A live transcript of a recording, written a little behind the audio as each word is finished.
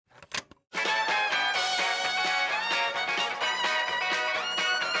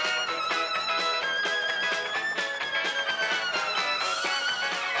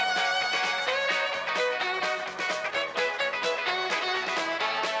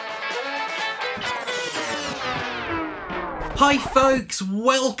Hi folks,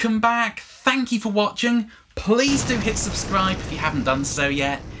 welcome back. Thank you for watching. Please do hit subscribe if you haven't done so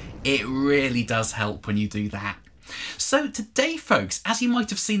yet. It really does help when you do that. So today folks, as you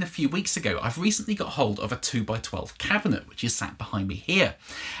might have seen a few weeks ago, I've recently got hold of a 2x12 cabinet which is sat behind me here.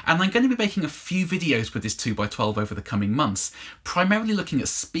 And I'm going to be making a few videos with this 2x12 over the coming months, primarily looking at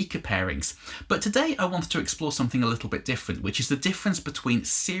speaker pairings. But today I wanted to explore something a little bit different, which is the difference between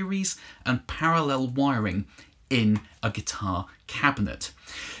series and parallel wiring in a guitar cabinet.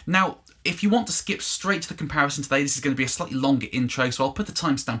 Now, if you want to skip straight to the comparison today, this is going to be a slightly longer intro, so I'll put the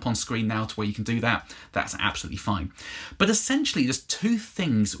timestamp on screen now to where you can do that. That's absolutely fine. But essentially, there's two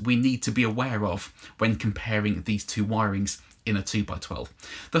things we need to be aware of when comparing these two wirings in a 2x12.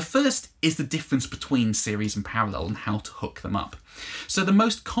 The first is the difference between series and parallel and how to hook them up. So the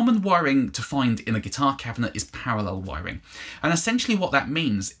most common wiring to find in a guitar cabinet is parallel wiring. And essentially what that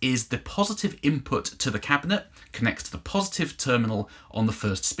means is the positive input to the cabinet connects to the positive terminal on the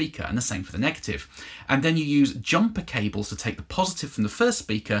first speaker, and the same for the negative. And then you use jumper cables to take the positive from the first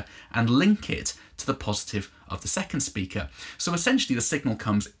speaker and link it to the positive of the second speaker. So essentially the signal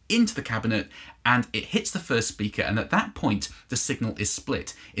comes into the cabinet and it hits the first speaker, and at that point the signal is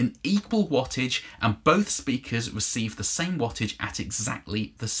split in equal wattage and both speakers receive the same wattage at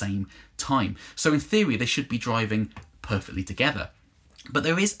exactly the same time. So in theory they should be driving perfectly together. But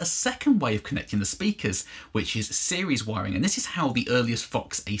there is a second way of connecting the speakers, which is series wiring, and this is how the earliest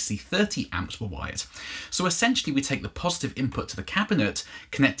Vox AC30 amps were wired. So essentially we take the positive input to the cabinet,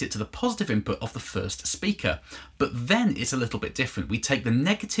 connect it to the positive input of the first speaker, but then it's a little bit different. We take the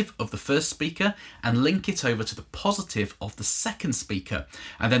negative of the first speaker and link it over to the positive of the second speaker,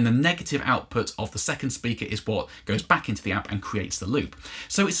 and then the negative output of the second speaker is what goes back into the amp and creates the loop.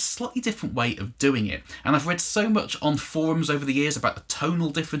 So it's a slightly different way of doing it, and I've read so much on forums over the years about the tonal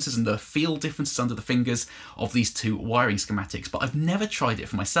differences and the feel differences under the fingers of these two wiring schematics, but I've never tried it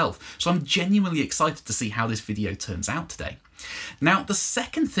for myself, so I'm genuinely excited to see how this video turns out today. Now, the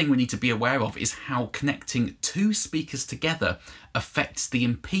second thing we need to be aware of is how connecting two speakers together affects the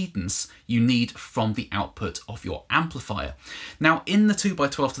impedance you need from the output of your amplifier. Now, in the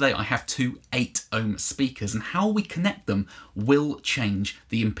 2x12 today, I have two 8-ohm speakers, and how we connect them will change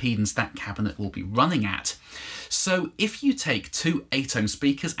the impedance that cabinet will be running at. So if you take two 8-ohm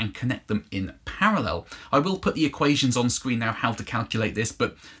speakers and connect them in parallel, I will put the equations on screen now how to calculate this,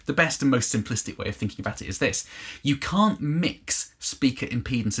 but the best and most simplistic way of thinking about it is this. You can't mix speaker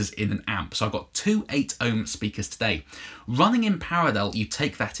impedances in an amp. So I've got two 8-ohm speakers today. Running in parallel, you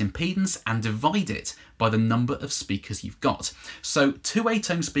take that impedance and divide it by the number of speakers you've got. So two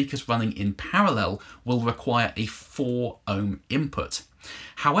 8-ohm speakers running in parallel will require a 4-ohm input.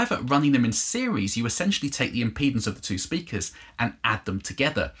 However, running them in series, you essentially take the impedance of the two speakers and add them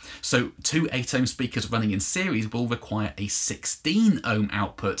together. So two 8-ohm speakers running in series will require a 16-ohm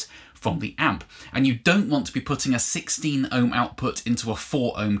output from the amp. And you don't want to be putting a 16-ohm output into a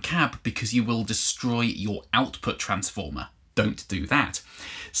 4-ohm cab because you will destroy your output transformer. Don't do that.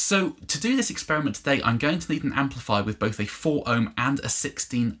 So to do this experiment today, I'm going to need an amplifier with both a 4-ohm and a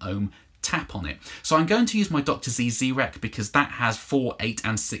 16-ohm tap on it. So I'm going to use my Dr. Z Z-Rec because that has 4, 8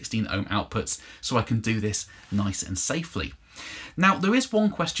 and 16 ohm outputs, so I can do this nice and safely. Now, there is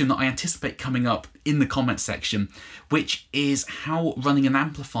one question that I anticipate coming up in the comment section, which is how running an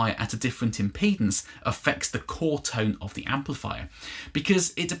amplifier at a different impedance affects the core tone of the amplifier.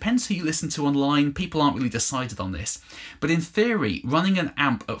 Because it depends who you listen to online, people aren't really decided on this. But in theory, running an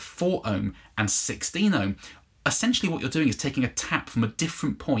amp at 4 ohm and 16 ohm, essentially what you're doing is taking a tap from a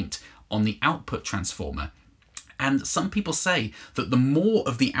different point on the output transformer. And some people say that the more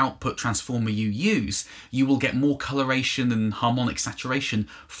of the output transformer you use, you will get more coloration and harmonic saturation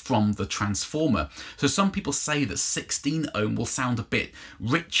from the transformer. So some people say that 16 ohm will sound a bit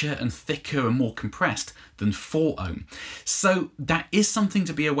richer and thicker and more compressed than 4 ohm. So that is something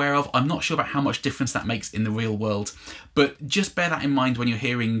to be aware of. I'm not sure about how much difference that makes in the real world, but just bear that in mind when you're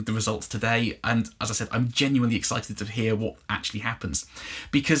hearing the results today. And as I said, I'm genuinely excited to hear what actually happens,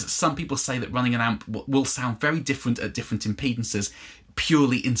 because some people say that running an amp will sound very different at different impedances,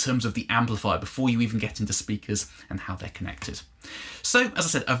 purely in terms of the amplifier, before you even get into speakers and how they're connected. So, as I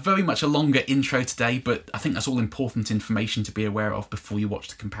said, a very much a longer intro today, but I think that's all important information to be aware of before you watch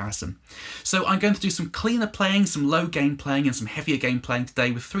the comparison. So I'm going to do some cleaner playing, some low gain playing and some heavier gain playing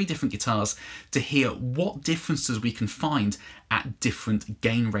today with 3 different guitars to hear what differences we can find at different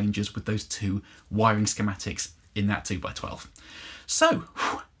gain ranges with those 2 wiring schematics in that 2x12. So,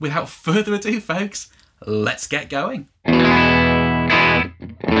 without further ado folks, let's get going.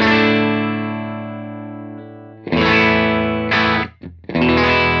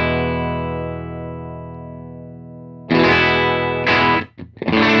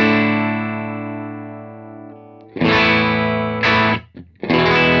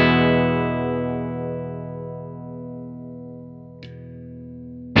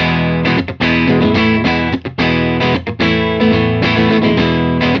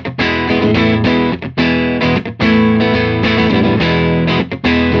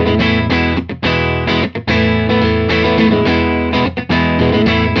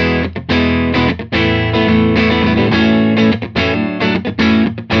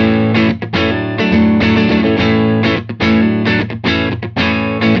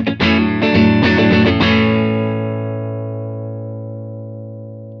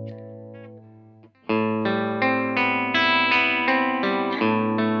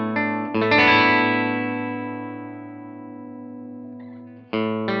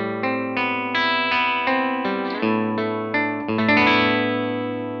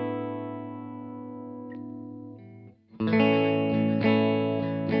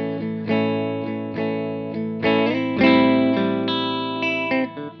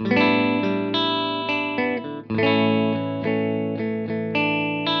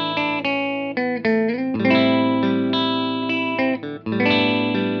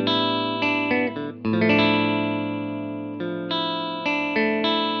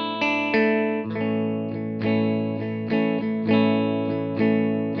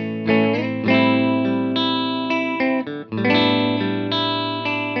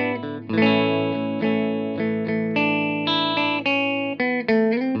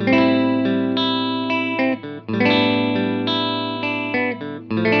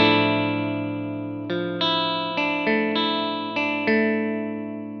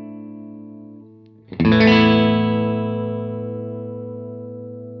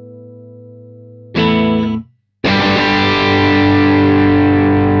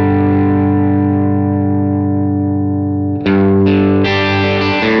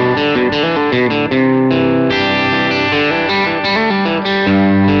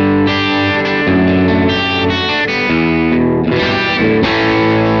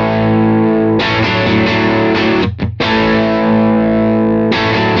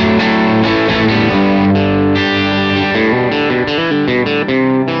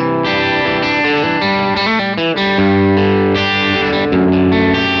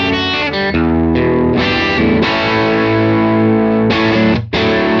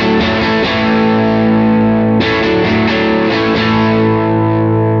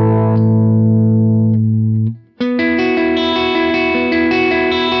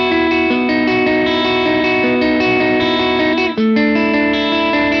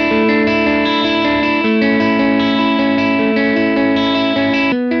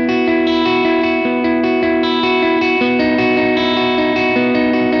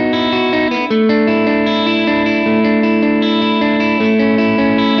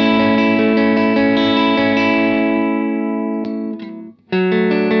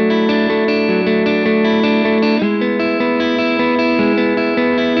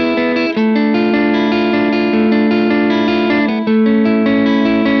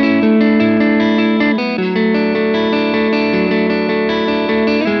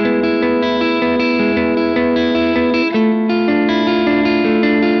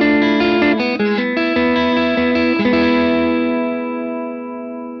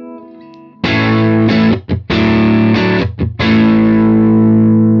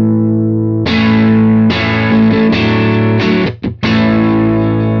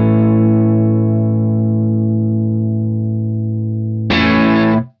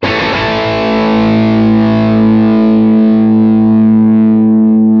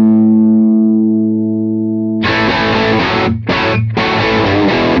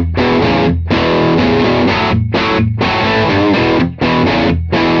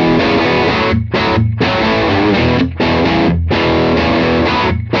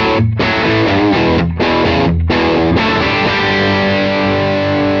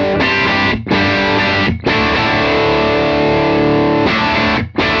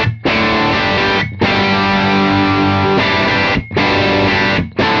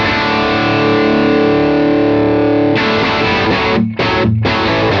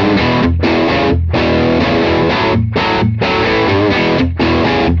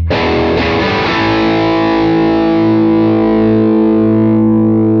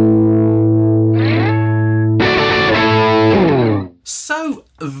 So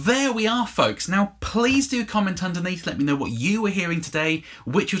there we are, folks. Now please do comment underneath, let me know what you were hearing today,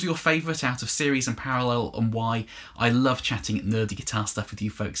 which was your favourite out of series and parallel, and why. I love chatting nerdy guitar stuff with you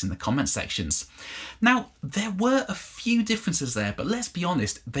folks in the comment sections. Now there were a few differences there, but let's be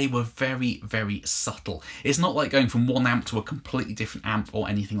honest, they were very, very subtle. It's not like going from one amp to a completely different amp or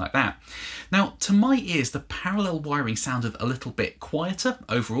anything like that. Now to my ears, the parallel wiring sounded a little bit quieter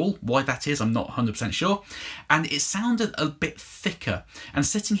overall. Why that is, I'm not 100% sure. And it sounded a bit thicker. And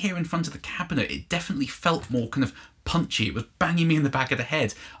sitting here in front of the cabinet, it definitely felt more kind of punchy. It was banging me in the back of the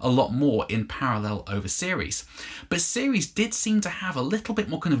head a lot more in parallel over series. But series did seem to have a little bit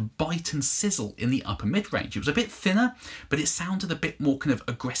more kind of bite and sizzle in the upper mid-range. It was a bit thinner, but it sounded a bit more kind of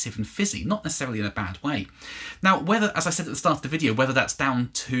aggressive and fizzy, not necessarily in a bad way. Now, whether, as I said at the start of the video, whether that's down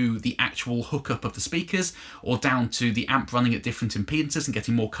to the actual hookup of the speakers or down to the amp running at different impedances and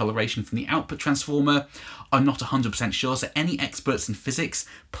getting more coloration from the output transformer, I'm not 100% sure. So any experts in physics,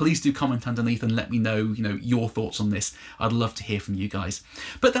 please do comment underneath and let me know, your thoughts on this. I'd love to hear from you guys.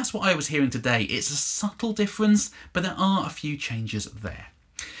 But that's what I was hearing today. It's a subtle difference, but there are a few changes there.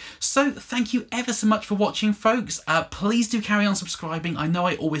 So thank you ever so much for watching, folks. Please do carry on subscribing. I know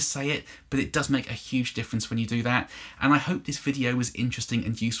I always say it, but it does make a huge difference when you do that. And I hope this video was interesting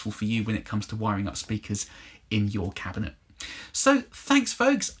and useful for you when it comes to wiring up speakers in your cabinet. So thanks,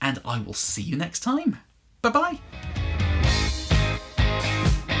 folks, and I will see you next time. Bye-bye.